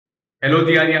Hello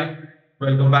GRE,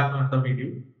 welcome back to another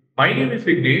video. My name is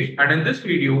Vignesh, and in this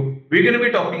video, we're going to be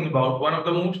talking about one of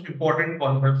the most important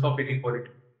concepts of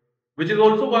inequality, which is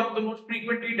also one of the most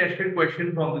frequently tested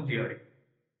questions on the GRE.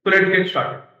 So let's get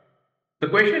started. The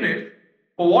question is,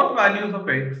 for what values of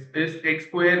x is x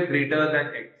square greater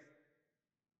than x?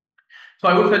 So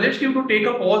I would suggest you to take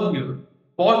a pause here,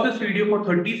 pause this video for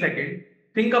 30 seconds,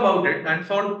 think about it, and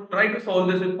try to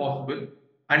solve this if possible,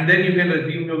 and then you can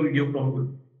resume your video from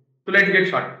here. So let's get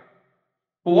started.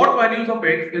 For what values of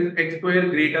x is x square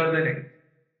greater than x?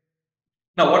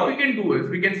 Now what we can do is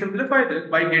we can simplify this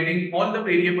by getting all the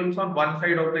variables on one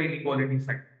side of the inequality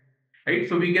sign. Right?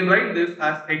 So we can write this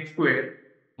as x square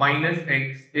minus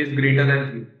x is greater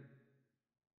than 0.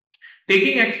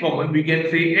 Taking x common, we can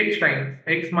say x times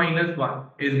x minus 1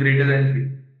 is greater than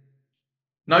 3.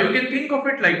 Now you can think of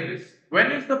it like this.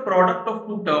 When is the product of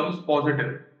two terms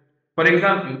positive? For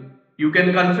example, you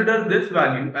can consider this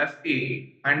value as a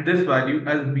and this value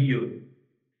as b.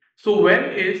 So when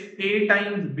is a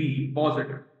times b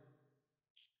positive?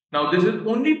 Now this is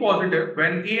only positive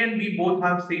when a and b both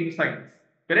have same signs,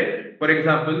 correct? For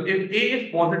example, if a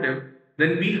is positive,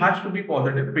 then b has to be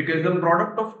positive because the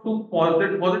product of two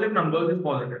positive numbers is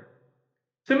positive.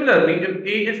 Similarly, if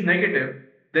a is negative,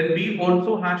 then b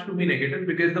also has to be negative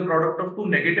because the product of two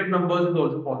negative numbers is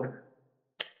also positive.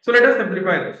 So let us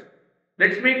simplify this.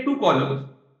 Let's make two columns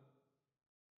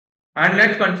and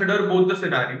let's consider both the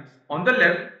scenarios. On the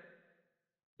left,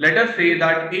 let us say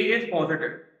that A is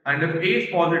positive, and if A is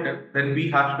positive, then B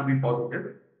has to be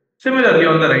positive. Similarly,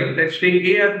 on the right, let's take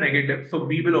A as negative, so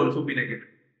B will also be negative.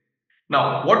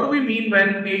 Now, what do we mean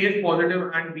when A is positive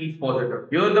and B is positive?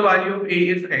 Here the value of A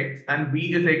is x and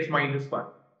B is x minus 1.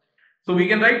 So we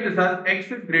can write this as x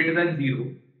is greater than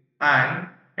 0 and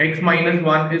x minus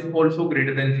 1 is also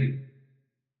greater than 0.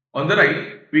 On the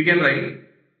right, we can write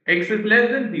x is less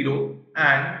than 0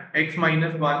 and x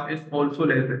minus 1 is also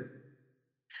less than 0.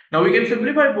 Now we can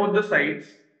simplify both the sides.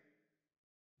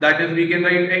 That is, we can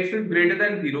write x is greater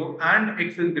than 0 and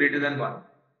x is greater than 1.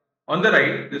 On the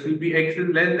right, this will be x is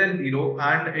less than 0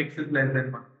 and x is less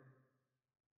than 1.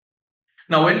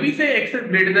 Now, when we say x is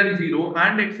greater than 0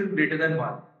 and x is greater than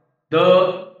 1,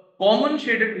 the common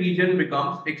shaded region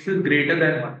becomes x is greater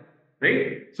than 1.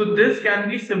 Right? So this can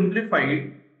be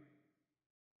simplified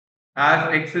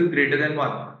as x is greater than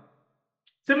 1.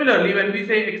 Similarly, when we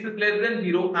say x is less than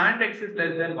 0 and x is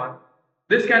less than 1,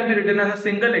 this can be written as a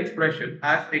single expression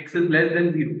as x is less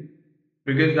than 0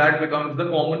 because that becomes the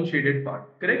common shaded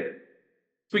part, correct?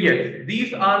 So yes,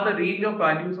 these are the range of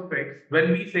values of x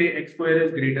when we say x square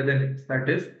is greater than x. That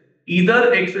is,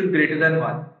 either x is greater than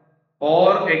 1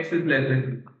 or x is less than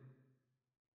 0.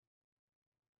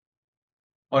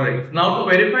 Alright, now to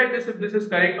verify this if this is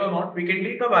correct or not, we can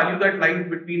take a value that lies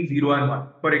between 0 and 1.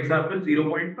 For example,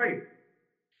 0.5.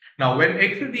 Now when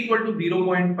x is equal to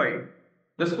 0.5,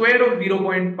 the square of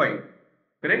 0.5,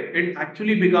 correct? It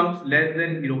actually becomes less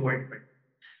than 0.5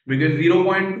 because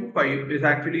 0.25 is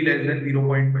actually less than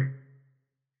 0.5.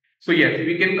 So yes,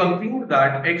 we can conclude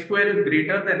that x square is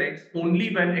greater than x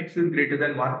only when x is greater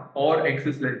than 1 or x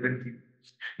is less than 0.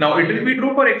 Now it will be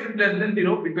true for x is less than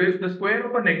 0 because the square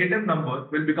of a negative number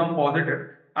will become positive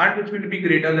and which will be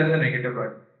greater than the negative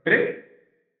value, correct?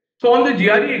 So on the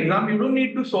GRE exam, you don't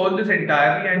need to solve this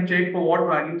entirely and check for what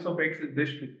values of x is this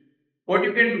true. What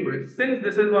you can do is, since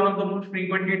this is one of the most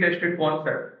frequently tested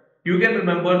concepts, you can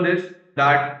remember this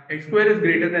that x square is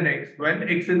greater than x when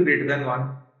x is greater than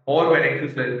 1 or when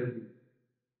x is less than 0.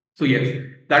 So yes,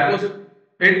 that was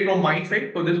it from my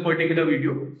side for this particular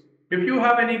video. If you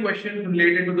have any questions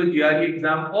related to the GRE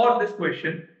exam or this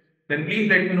question, then please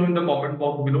let me know in the comment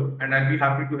box below and I'll be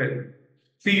happy to help you.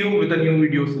 See you with a new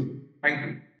video soon. Thank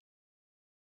you.